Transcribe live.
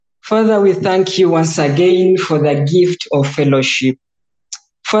Father, we thank you once again for the gift of fellowship.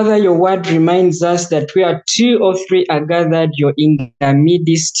 Father, your word reminds us that where two or three are gathered, you're in the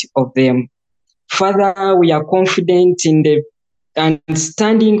midst of them. Father, we are confident in the and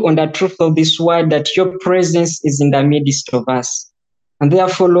standing on the truth of this word that your presence is in the midst of us. And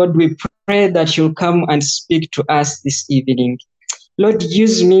therefore, Lord, we pray that you'll come and speak to us this evening. Lord,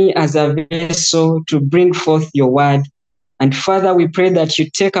 use me as a vessel to bring forth your word. And Father, we pray that you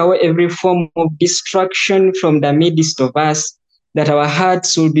take away every form of distraction from the midst of us, that our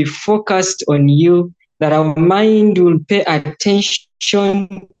hearts will be focused on you, that our mind will pay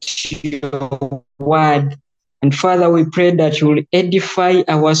attention to your word. And Father, we pray that you will edify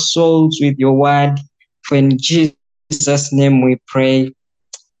our souls with your word. For in Jesus' name we pray.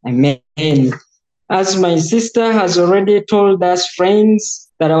 Amen. As my sister has already told us, friends,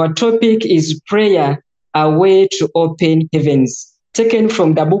 that our topic is prayer, a way to open heavens, taken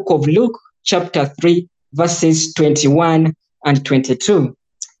from the book of Luke, chapter 3, verses 21 and 22.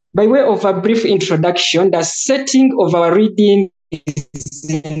 By way of a brief introduction, the setting of our reading is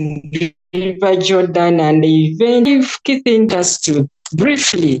in River Jordan, and the event key things us to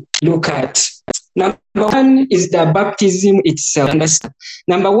briefly look at. Number one is the baptism itself. Understand?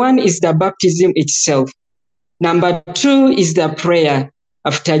 Number one is the baptism itself. Number two is the prayer.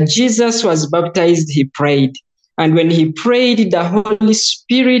 After Jesus was baptized, he prayed. And when he prayed, the Holy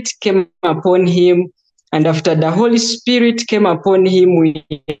Spirit came upon him. And after the Holy Spirit came upon him, we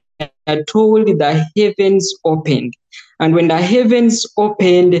are told the heavens opened. And when the heavens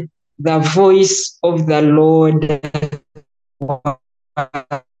opened, the voice of the Lord was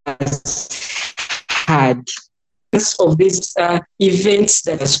heard. Of these events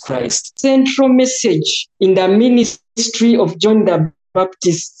that is Christ. Central message in the ministry of John the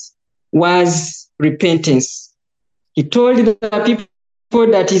Baptist was repentance. He told the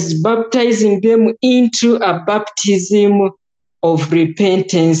people that he's baptizing them into a baptism of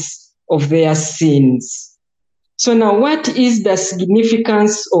repentance of their sins. So now, what is the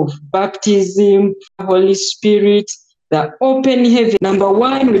significance of baptism, Holy Spirit, the open heaven? Number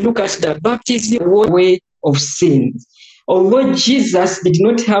one, we look at the baptism way of sins. Although Jesus did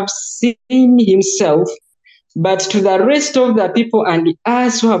not have sin himself, but to the rest of the people and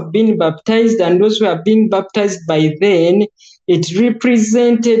us who have been baptized and those who are being baptized by then, it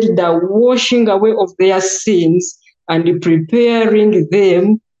represented the washing away of their sins and preparing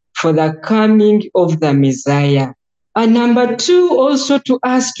them for the coming of the Messiah. And number two, also to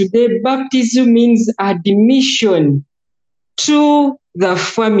us today, baptism means admission to the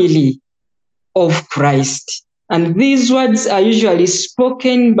family of Christ. And these words are usually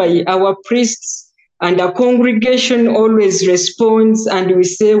spoken by our priests, and the congregation always responds and we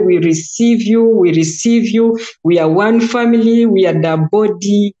say, we receive you, we receive you. We are one family, we are the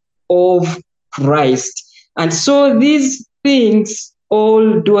body of Christ. And so these things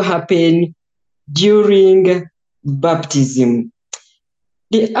all do happen during baptism.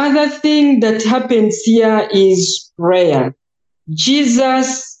 The other thing that happens here is prayer.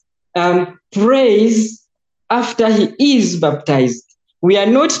 Jesus prays after he is baptized. We are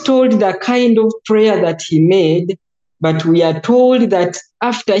not told the kind of prayer that he made, but we are told that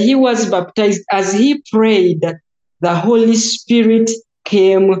after he was baptized, as he prayed, the Holy Spirit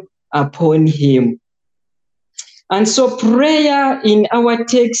came upon him. And so prayer in our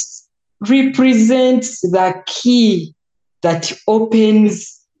text represents the key that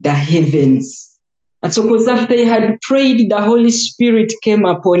opens the heavens. And so because after he had prayed, the Holy Spirit came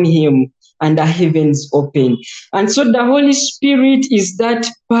upon him and the heavens opened. And so the Holy Spirit is that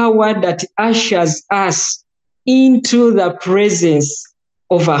power that ushers us into the presence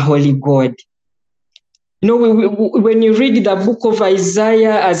of a holy God. You know, when you read the book of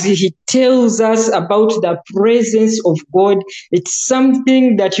Isaiah, as he tells us about the presence of God, it's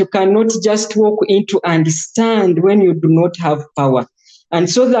something that you cannot just walk into and stand when you do not have power. And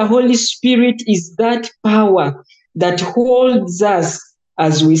so the Holy Spirit is that power that holds us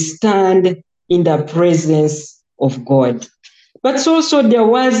as we stand in the presence of God. But also there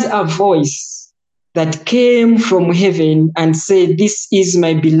was a voice that came from heaven and said, "This is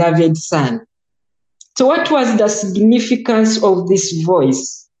my beloved Son." So what was the significance of this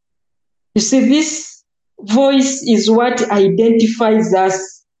voice? You see, this voice is what identifies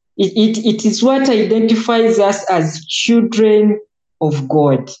us. It is what identifies us as children of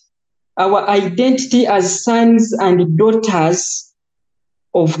God. Our identity as sons and daughters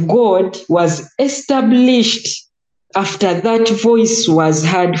of God was established after that voice was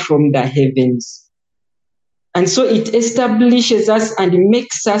heard from the heavens. And so it establishes us and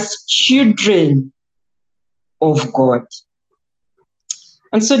makes us children of God.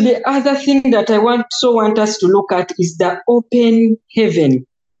 And so the other thing that I want us to look at is the open heaven.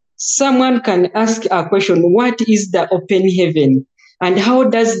 Someone can ask a question, what is the open heaven? And how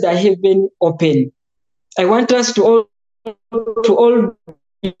does the heaven open? I want us to all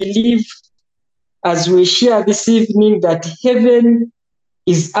believe as we share this evening that heaven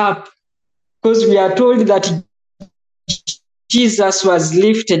is up, because we are told that Jesus was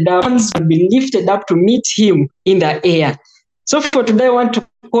lifted up, and be lifted up to meet him in the air. So for today, I want to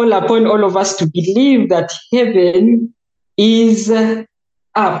call upon all of us to believe that heaven is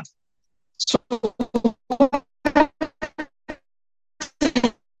up. So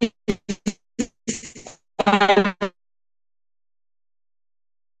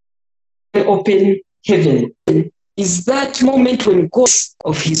open heaven is that moment when God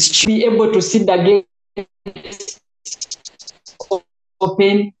of his be able to see the gate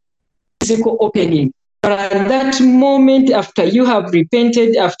open, physical opening. But at that moment, after you have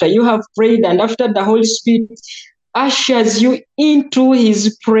repented, after you have prayed, and after the Holy Spirit ushers you into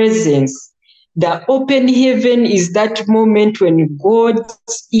his presence, the open heaven is that moment when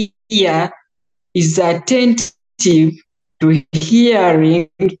God's ear is attentive to hearing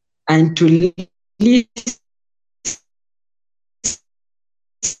and to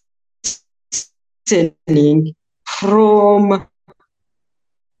listening from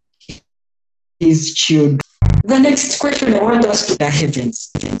his children. The next question I want us to the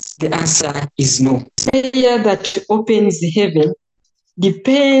heavens. The answer is no. The prayer that opens heaven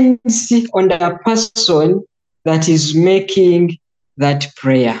depends on the person that is making that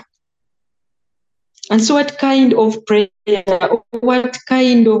prayer. And so what kind of prayer, what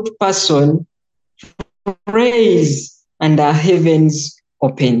kind of person prays and the heavens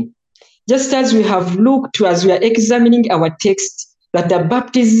open? Just as we have looked to, as we are examining our text, that the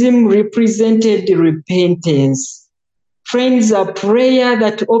baptism represented repentance. Friends, a prayer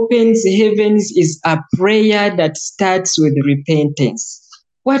that opens heavens is a prayer that starts with repentance.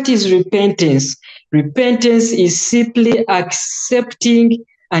 What is repentance? Repentance is simply accepting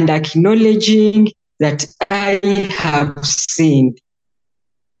and acknowledging that I have sinned.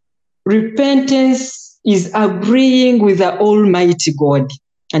 Repentance is agreeing with the Almighty God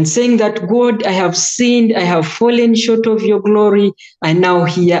and saying that, God, I have sinned, I have fallen short of your glory, and now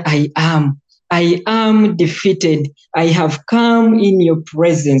here I am. I am defeated. I have come in your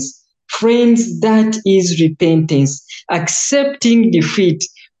presence. Friends, that is repentance. Accepting defeat,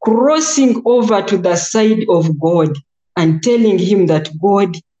 crossing over to the side of God and telling him that,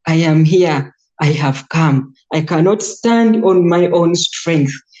 God, I am here. I have come. I cannot stand on my own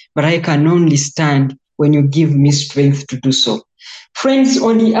strength, but I can only stand when you give me strength to do so. Friends,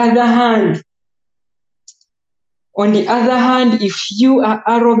 on the other hand, if you are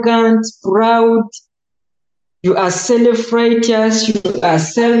arrogant, proud, you are self-righteous, you are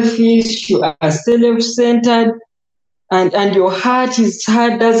selfish, you are self-centered, and your heart is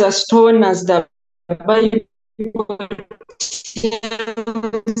hard as a stone, as the Bible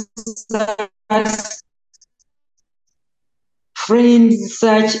tells us, friends,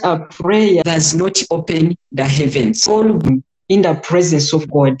 such a prayer does not open the heavens. All in the presence of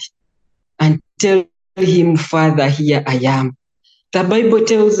God and tell him, Father, here I am. The Bible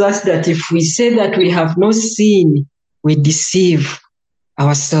tells us that if we say that we have no sin, we deceive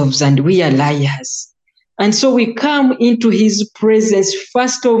ourselves and we are liars. And so we come into his presence,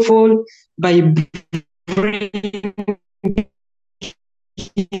 first of all, by bringing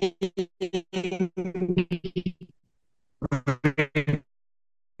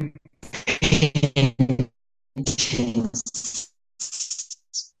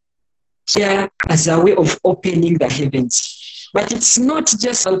here as a way of opening the heavens. But it's not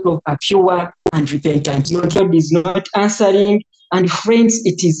just out of a pure and repentant. No, God is not answering. And friends,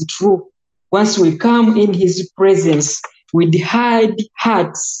 it is true. Once we come in his presence with hard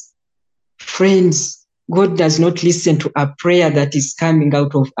hearts, friends, God does not listen to a prayer that is coming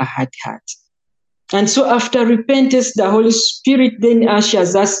out of a hard heart. And so after repentance, the Holy Spirit then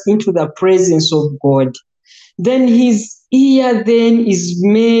ushers us into the presence of God. Then his ear then is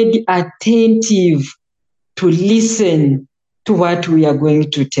made attentive to listen to what we are going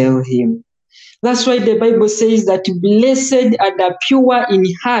to tell him. That's why the Bible says that blessed are the pure in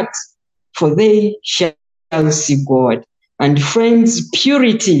heart, for they shall see God. And friends,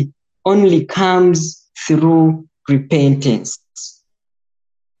 purity only comes through repentance.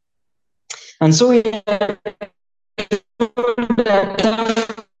 And so we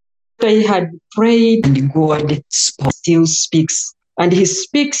I had prayed and God still speaks, and he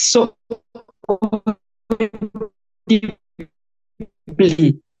speaks so deeply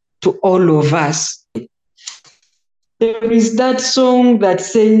to all of us. There is that song that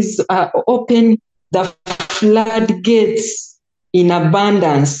says, open the floodgates in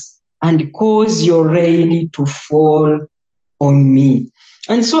abundance and cause your rain to fall on me.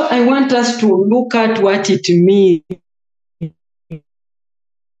 And so I want us to look at what it means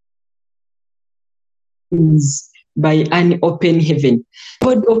by an open heaven.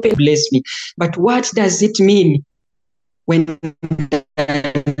 God open bless me. But what does it mean when the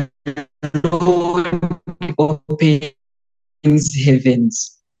Lord opens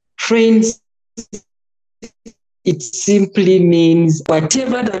heavens? Friends, it simply means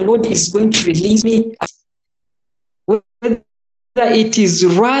whatever the Lord is going to release me, whether it is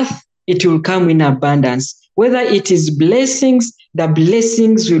wrath, it will come in abundance. Whether it is blessings, the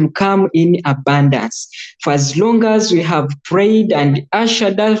blessings will come in abundance. For as long as we have prayed and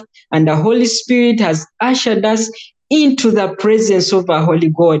ushered us, and the Holy Spirit has ushered us into the presence of our Holy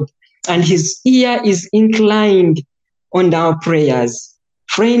God, and His ear is inclined on our prayers.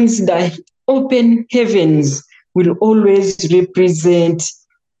 Friends, the open heavens will always represent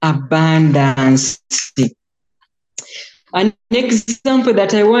abundance. An example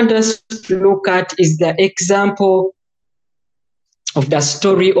that I want us to look at is the example of the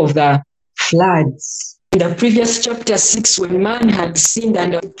story of the floods. In the previous chapter 6, when man had sinned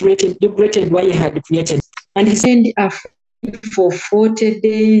and regretted what he had created, and he sent a flood for 40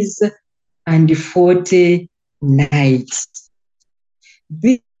 days and 40 nights.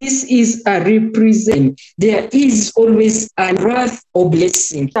 This is a represent. There is always a wrath or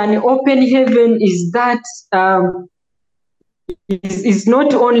blessing. An open heaven is that is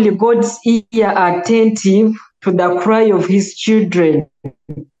not only God's ear attentive to the cry of His children,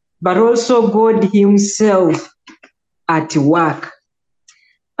 but also God Himself at work.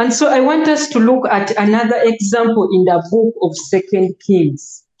 And so I want us to look at another example in the book of 2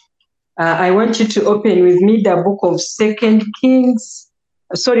 Kings. I want you to open with me the book of 1 Kings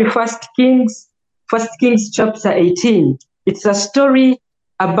chapter 18. It's a story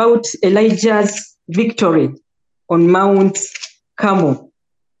about Elijah's victory on Mount Carmel.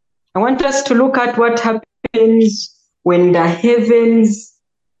 I want us to look at what happens when the heavens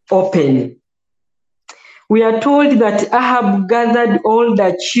open. We are told that Ahab gathered all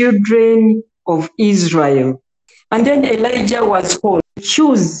the children of Israel. And then Elijah was called to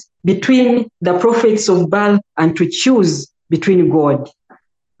choose between the prophets of Baal and to choose between God.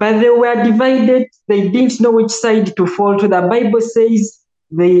 But they were divided. They didn't know which side to fall to. The Bible says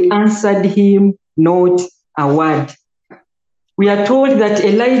they answered him not a word. We are told that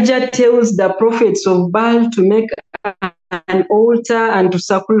Elijah tells the prophets of Baal to make an altar and to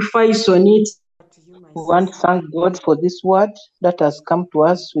sacrifice on it. We want to thank God for this word that has come to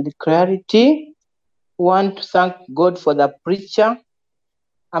us with clarity. We want to thank God for the preacher.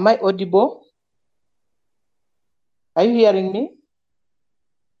 Am I audible? Are you hearing me?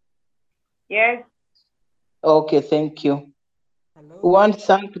 Yes. Okay, thank you. Hello? We want to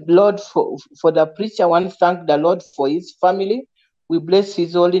thank the Lord for the preacher. We want to thank the Lord for his family. We bless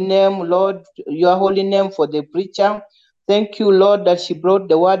his holy name, Lord, your holy name for the preacher. Thank you, Lord, that she brought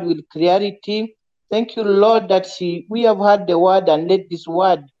the word with clarity. Thank you, Lord, that we have heard the word and let this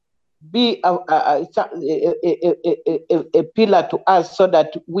word be a pillar to us so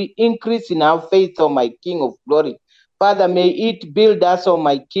that we increase in our faith, oh my King of glory. Father, may it build us, oh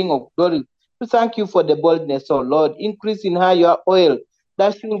my King of glory. We thank you for the boldness, oh Lord. Increase in her your oil,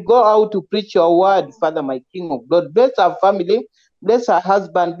 that she will go out to preach your word, Father, my King of glory. Bless her family, bless her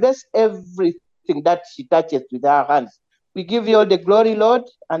husband, bless everything that she touches with her hands. We give you all the glory, Lord,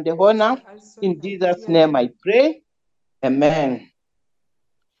 and the honor. In Jesus' name I pray. Amen.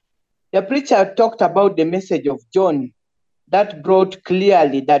 The preacher talked about the message of John that brought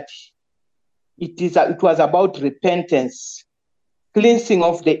clearly that it was about repentance, cleansing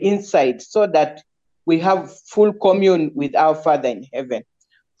of the inside so that we have full commune with our Father in heaven.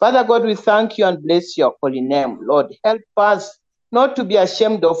 Father God, we thank you and bless your holy name. Lord, help us not to be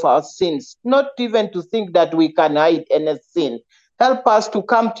ashamed of our sins, not even to think that we can hide any sin. Help us to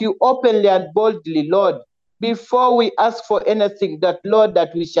come to you openly and boldly, Lord, before we ask for anything, that, Lord,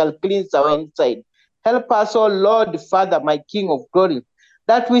 that we shall cleanse our inside. Help us, oh Lord, Father, my King of glory,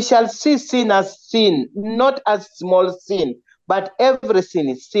 that we shall see sin as sin, not as small sin, but every sin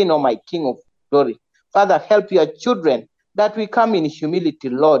is sin, oh my King of glory. Father, help your children that we come in humility,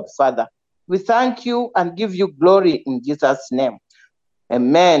 Lord, Father. We thank you and give you glory in Jesus' name.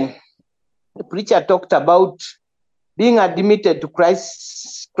 Amen. The preacher talked about being admitted to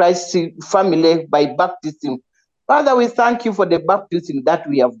Christ's family by baptism. Father, we thank you for the baptism that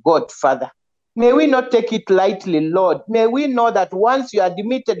we have got, Father. May we not take it lightly, Lord. May we know that once you are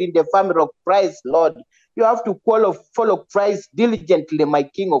admitted in the family of Christ, Lord, You have to follow Christ diligently, my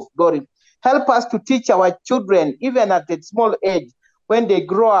King of glory. Help us to teach our children, even at a small age, when they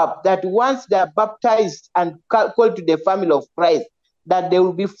grow up, that once they are baptized and called to the family of Christ, that they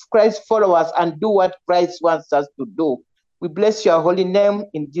will be Christ followers and do what Christ wants us to do. We bless your holy name.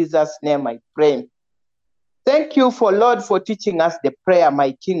 In Jesus' name I pray. Thank you for Lord for teaching us the prayer,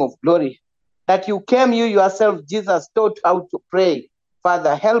 my King of glory, that you came, you yourself, Jesus, taught how to pray.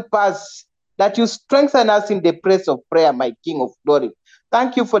 Father, help us, that you strengthen us in the place of prayer, my King of glory.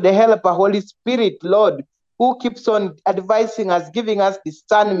 Thank you for the help of Holy Spirit, Lord, who keeps on advising us, giving us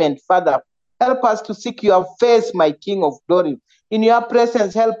discernment, Father. Help us to seek your face, my King of glory. In your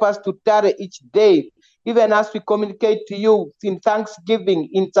presence, help us to tarry each day, even as we communicate to you in thanksgiving,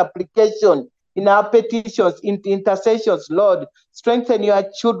 in supplication, in our petitions, in intercessions, Lord. Strengthen your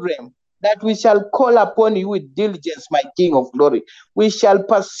children, that we shall call upon you with diligence, my King of glory. We shall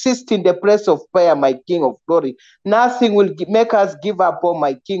persist in the place of prayer, my King of glory. Nothing will make us give up, oh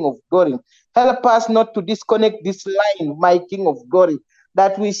my King of glory. Help us not to disconnect this line, my King of glory,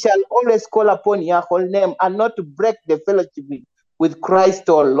 that we shall always call upon your holy name and not to break the fellowship with Christ,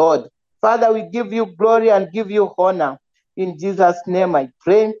 our Lord. Father, we give you glory and give you honor. In Jesus' name I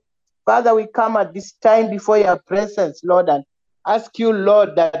pray. Father, we come at this time before your presence, Lord, and ask you,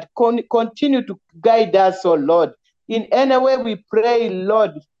 Lord, that continue to guide us, oh Lord. In any way we pray,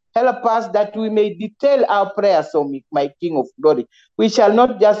 Lord, help us that we may detail our prayers, oh my King of glory. We shall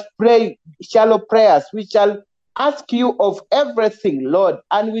not just pray shallow prayers. We shall ask you of everything, Lord,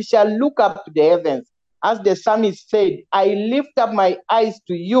 and we shall look up to the heavens. As the psalmist said, I lift up my eyes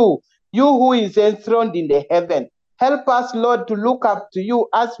to you, you who is enthroned in the heaven. Help us, Lord, to look up to you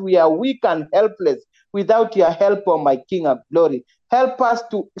as we are weak and helpless without your help, oh my King of glory. Help us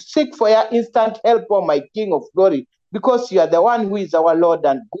to seek for your instant help, oh my King of glory, because you are the one who is our Lord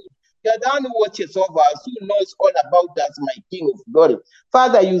and good. You are the one who watches over us, who knows all about us, my King of glory.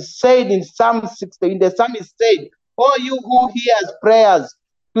 Father, you said in Psalm 16, the psalmist said, oh, you who hears prayers,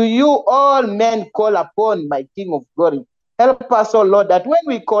 to you all men call upon, my King of glory. Help us, oh Lord, that when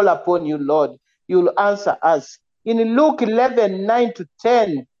we call upon you, Lord, you'll answer us. In Luke 11, 9 to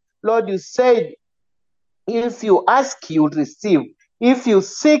 10, Lord, you said, if you ask, you will receive. If you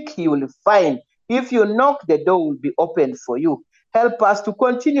seek, you will find. If you knock, the door will be opened for you. Help us to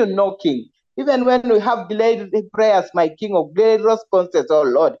continue knocking. Even when we have delayed prayers, my King of great responses, oh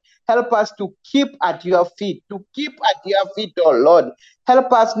Lord, help us to keep at your feet, oh Lord.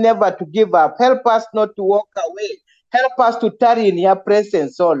 Help us never to give up. Help us not to walk away. Help us to tarry in your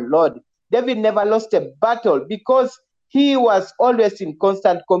presence, oh Lord. David never lost a battle because he was always in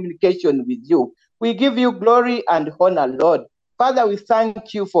constant communication with you. We give you glory and honor, Lord. Father, we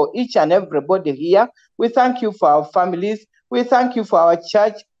thank you for each and everybody here. We thank you for our families. We thank you for our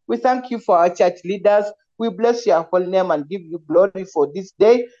church. We thank you for our church leaders. We bless your holy name and give you glory for this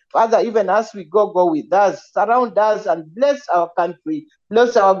day. Father, even as we go with us, surround us and bless our country.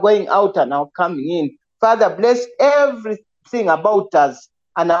 Bless our going out and our coming in. Father, bless everything about us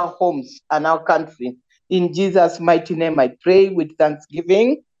and our homes and our country. In Jesus' mighty name I pray with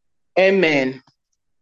thanksgiving. Amen.